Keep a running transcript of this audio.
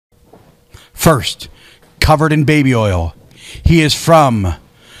First, covered in baby oil. He is from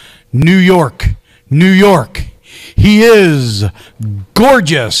New York, New York. He is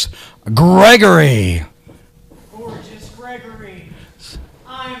Gorgeous Gregory. Gorgeous Gregory.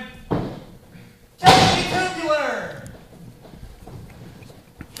 I'm totally tubular.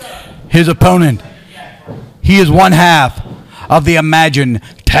 His opponent, he is one half of the Imagine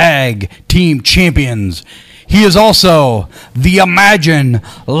Tag Team Champions. He is also the Imagine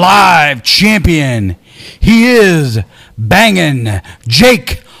Live Champion. He is banging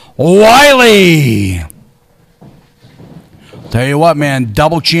Jake Wily. Tell you what, man,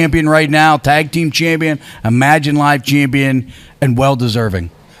 double champion right now, tag team champion, Imagine Live champion, and well-deserving.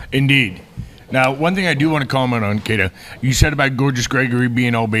 Indeed. Now, one thing I do want to comment on, Kato, you said about Gorgeous Gregory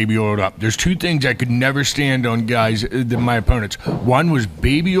being all baby oiled up. There's two things I could never stand on guys, my opponents. One was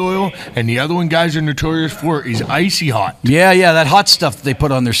baby oil, and the other one guys are notorious for is icy hot. Yeah, that hot stuff they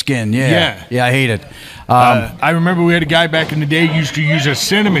put on their skin. Yeah, I hate it. I remember we had a guy back in the day who used to use a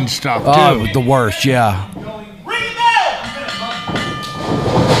cinnamon stuff, too. Oh, it was the worst, yeah.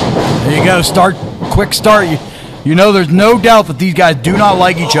 There you go, quick start. You know there's no doubt that these guys do not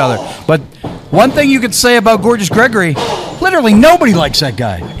like each other. But one thing you could say about Gorgeous Gregory, literally nobody likes that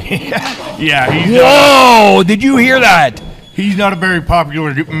guy. Yeah, Whoa, did you hear that? He's not a very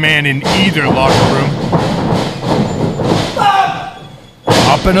popular man in either locker room.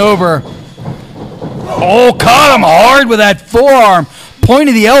 Up and over. Oh, caught him hard with that forearm. Point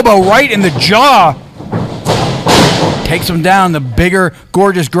of the elbow right in the jaw. Takes him down, the bigger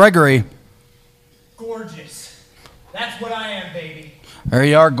Gorgeous Gregory. Gorgeous. That's what I am, baby. There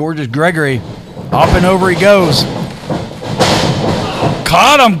you are, Gorgeous Gregory. Up and over he goes.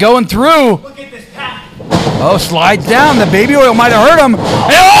 Caught him going through. Look at this pack. Oh, slides down. The baby oil might have hurt him. And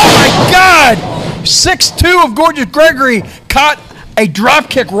oh, my God. 6'2" of Gorgeous Gregory caught a drop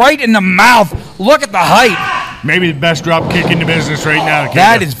kick right in the mouth. Look at the height. Maybe the best drop kick in the business right now, Kato.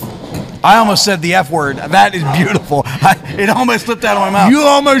 That is... I almost said the F word. That is beautiful. It almost slipped out of my mouth. You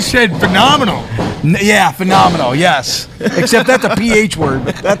almost said phenomenal. Yeah, phenomenal, yes. Except that's a PH word,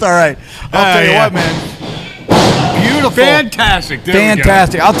 but that's all right. I'll tell you what, man. Beautiful. Fantastic.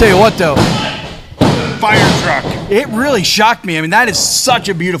 Fantastic. I'll tell you what, though. Fire truck. It really shocked me. I mean, that is such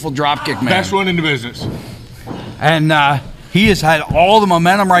a beautiful dropkick, man. Best one in the business. And he has had all the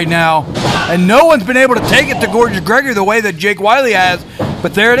momentum right now, and no one's been able to take it to Gorgeous Gregory the way that Jake Wily has.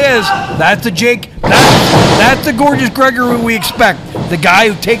 But there it is. That's the Jake. That's the Gorgeous Gregory we expect. The guy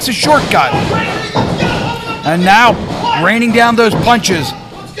who takes a shortcut. And now raining down those punches.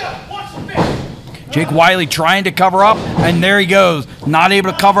 Jake Wily trying to cover up, and there he goes. Not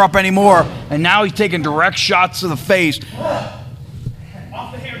able to cover up anymore. And now he's taking direct shots to the face. Off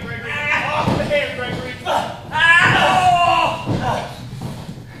the hair, Gregory. Off the hair, Gregory.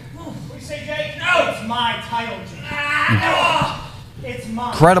 What do you say, Jake? No, it's my title, Jake. It's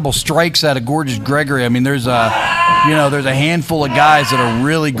mine. Incredible strikes out of Gorgeous Gregory. I mean, there's a handful of guys that are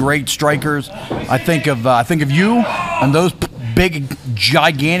really great strikers. I think of you and those big,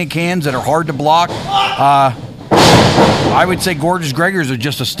 gigantic hands that are hard to block. I would say Gorgeous Gregory's are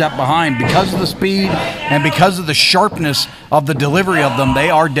just a step behind because of the speed and because of the sharpness of the delivery of them. They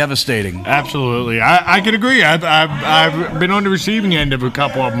are devastating. Absolutely, I can agree. I've been on the receiving end of a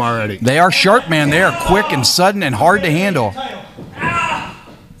couple of them already. They are sharp, man. They are quick and sudden and hard to handle.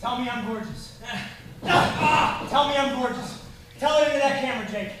 Tell me I'm gorgeous. Tell me I'm gorgeous. Tell it into that camera,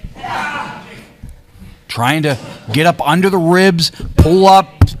 Jake. Trying to get up under the ribs, pull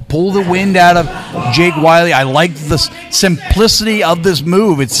the wind out of Jake Wily. I like the simplicity of this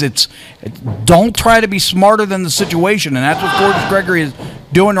move. It's don't try to be smarter than the situation, and that's what Gorgeous Gregory is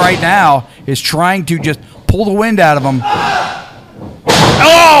doing right now, is trying to just pull the wind out of him.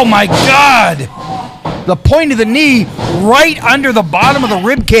 Oh, my God! The point of the knee right under the bottom of the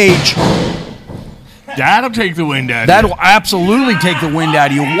rib cage. That'll take the wind out of you. That'll absolutely take the wind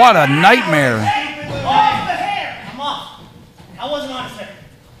out of you. What a nightmare. Off the hair. I'm off. I wasn't honest there.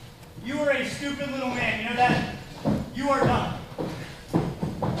 You were a stupid little man. You know that? You are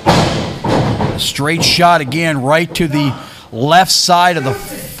done. Straight shot again right to the left side of the,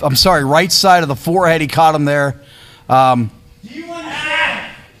 right side of the forehead. He caught him there. Do you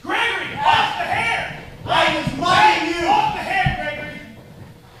understand? Gregory, off the hair. I was mugging you. Off the hair, Gregory.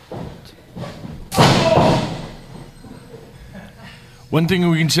 One thing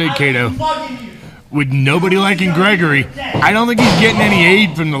we can say, Kato, Mugging you. with nobody liking Gregory, I don't think he's getting any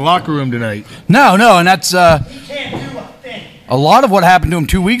aid from the locker room tonight. No, and that's He can't do a thing. a lot of what happened to him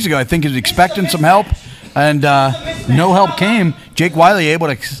 2 weeks ago. I think he was expecting some help, and no help came. Jake Wily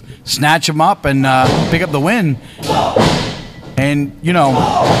able to snatch him up and pick up the win. And, you know,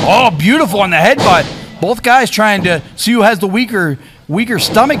 oh, beautiful on the headbutt. Both guys trying to see who has the weaker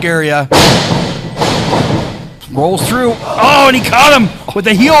stomach area. Rolls through. Oh, and he caught him with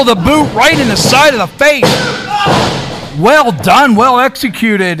the heel of the boot right in the side of the face. Well done, well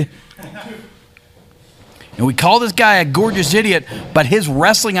executed. And we call this guy a gorgeous idiot, but his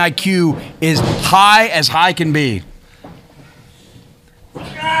wrestling IQ is high as high can be.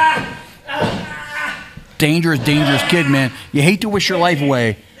 Dangerous, dangerous kid, man. You hate to wish your life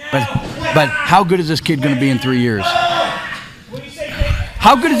away, but how good is this kid going to be in 3 years?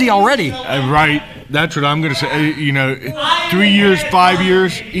 How good is he already? Right. That's what I'm going to say. You know, 3 years, 5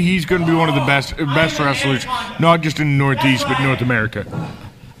 years, he's going to be one of the best wrestlers, not just in the Northeast, but North America.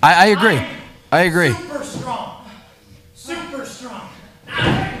 I agree. I agree. Super strong. Super strong.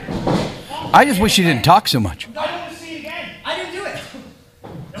 I just wish he didn't talk so much. I want to see it again. I didn't do it.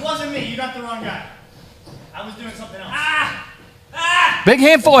 It wasn't me. You got the wrong guy. I was doing something else. Big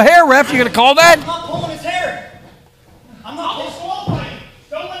handful of hair, ref. You going to call that? I'm not pulling his hair. I'm not pulling his hair.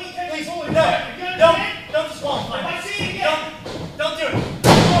 Don't let me take his hair. No. Don't disqualify me. I see it again. Don't do it.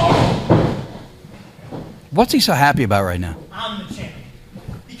 What's he so happy about right now? I'm the champion.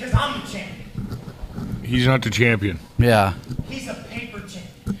 Because I'm the champion. He's not the champion. Yeah. He's a paper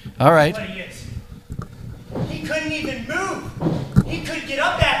champion. All right. That's what he is. He couldn't even move. He couldn't get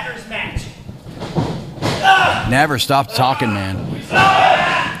up after his match. Never stopped talking, man.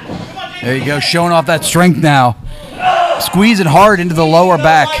 There you go, showing off that strength now. Squeezing hard into the lower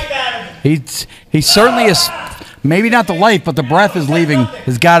back. He certainly is, maybe not the life, but the breath is leaving,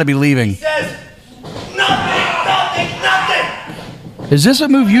 has got to be leaving. Nothing. Is this a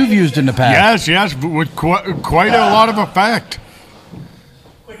move you've used in the past? Yes, but with quite a lot of effect.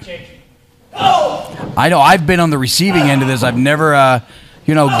 Quick change. Oh! I know, I've been on the receiving end of this. I've never,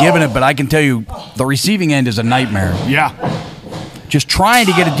 given it, but I can tell you the receiving end is a nightmare. Yeah. Just trying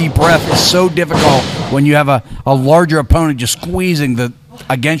to get a deep breath is so difficult when you have a larger opponent just squeezing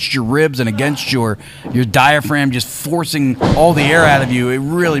against your ribs and against your diaphragm, just forcing all the air out of you. It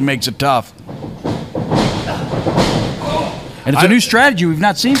really makes it tough. And it's a new strategy we've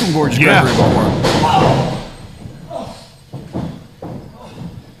not seen from Gorgeous Gregory before.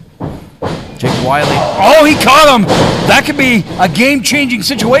 Jake Wily. Oh, he caught him. That could be a game-changing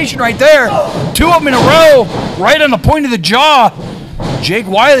situation right there. 2 of them in a row, right on the point of the jaw. Jake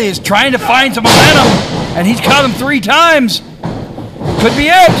Wily is trying to find some momentum, and he's caught him 3 times. Could be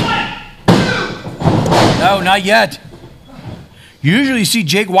it. No, not yet. Usually you see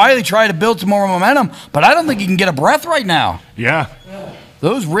Jake Wily try to build some more momentum, but I don't think he can get a breath right now. Yeah.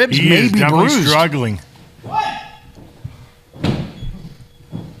 Those ribs He may is be definitely bruised. struggling.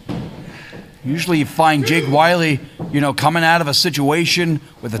 Usually you find Jake Wily, coming out of a situation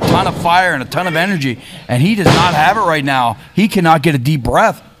with a ton of fire and a ton of energy, and he does not have it right now. He cannot get a deep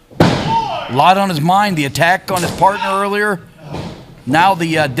breath. A lot on his mind. The attack on his partner earlier. Now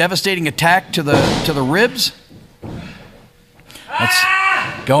the devastating attack to the ribs. That's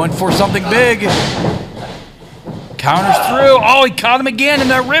going for something big. Counters through. Oh, he caught him again in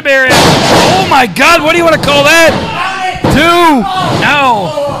that rib area. Oh my God, what do you want to call that? 2.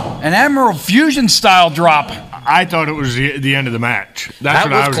 No. An Emerald Fusion style drop. I thought it was the end of the match. That's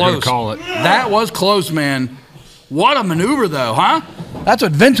what I was going to call it. That was close, man. What a maneuver, though, huh? That's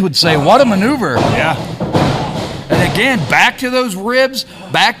what Vince would say. What a maneuver. Yeah. And again, back to those ribs,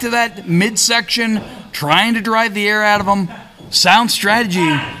 back to that midsection, trying to drive the air out of them. Sound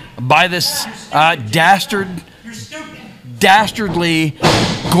strategy by this dastardly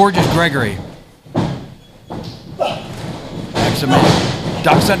Gorgeous Gregory. Excellent.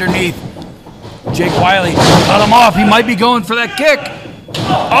 Ducks underneath. Jake Wily cut him off. He might be going for that kick.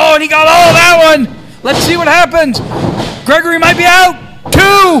 Oh, and he got all of that one. Let's see what happens. Gregory might be out.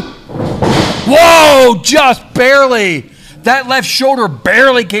 2. Whoa, just barely. That left shoulder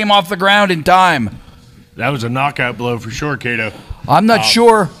barely came off the ground in time. That was a knockout blow for sure, Cato. I'm not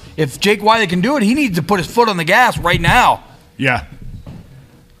sure if Jake Wily can do it. He needs to put his foot on the gas right now. Yeah.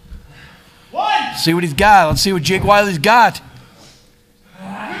 1. See what he's got. Let's see what Jake Wily's got.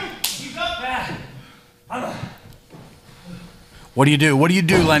 What do you do? What do you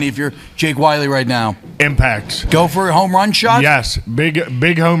do, Lenny, if you're Jake Wily right now? Impacts. Go for a home run shot? Yes.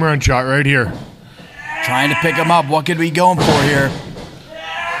 Big home run shot right here. Trying to pick him up. What could we be going for here?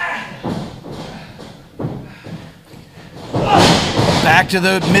 Back to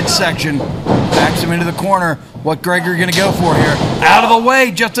the midsection. Backs him into the corner. What Gregory going to go for here? Out of the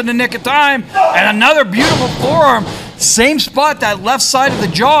way, just in the nick of time. And another beautiful forearm. Same spot, that left side of the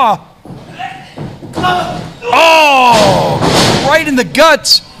jaw. Oh! Right in the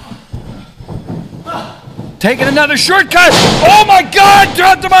guts. Taking another shortcut. Oh my God!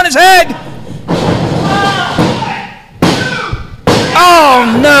 Dropped him on his head.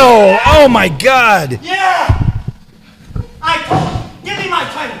 Oh no! Oh my God! Yeah! I told you, give me my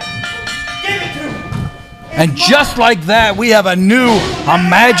title. Give it to me. And just like that, we have a new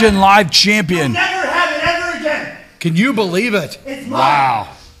Imagine Live champion. Never have it ever again. Can you believe it? It's mine. Wow.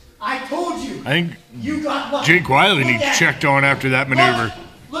 I told you. I think You got lucky. Jake Wily Look needs at it. checked on after that maneuver.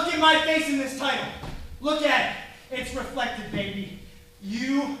 Look at my face in this title. Look at it. It's reflected, baby.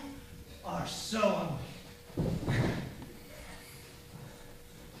 You are so ugly.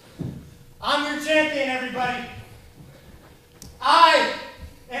 I'm your champion, everybody. I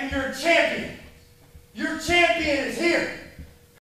am your champion. Your champion is here.